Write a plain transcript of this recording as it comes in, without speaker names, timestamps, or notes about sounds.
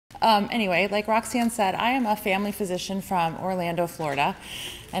Anyway, like Roxanne said, I am a family physician from Orlando, Florida,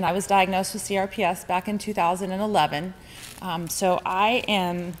 and I was diagnosed with CRPS back in 2011. So I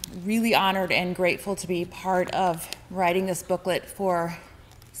am really honored and grateful to be part of writing this booklet for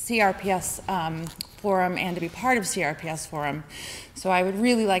CRPS Forum and to be part of CRPS Forum. So I would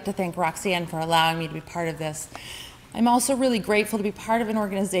really like to thank Roxanne for allowing me to be part of this. I'm also really grateful to be part of an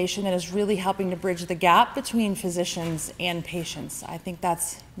organization that is really helping to bridge the gap between physicians and patients. I think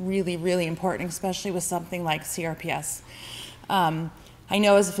that's really, really important, especially with something like CRPS. I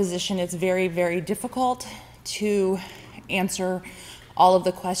know as a physician it's very, very difficult to answer all of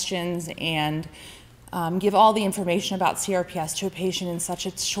the questions and give all the information about CRPS to a patient in such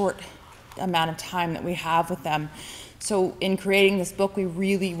a short amount of time that we have with them. So in creating this book, we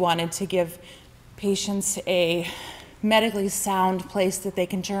really wanted to give patients a medically sound place that they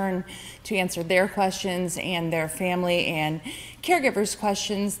can turn to answer their questions and their family and caregivers'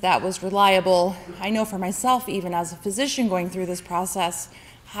 questions that was reliable. I know for myself, even as a physician going through this process,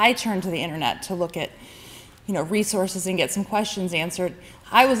 I turned to the internet to look at resources and get some questions answered.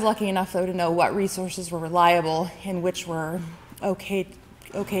 I was lucky enough, though, to know what resources were reliable and which were okay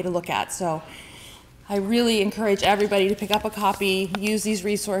to look at. So I really encourage everybody to pick up a copy, use these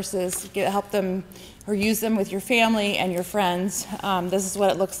resources, help them or use them with your family and your friends. This is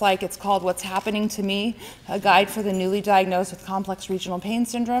what it looks like. It's called What's Happening to Me, a guide for the newly diagnosed with complex regional pain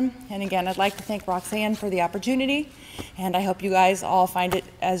syndrome. And again, I'd like to thank Roxanne for the opportunity, and I hope you guys all find it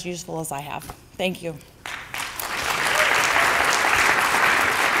as useful as I have. Thank you.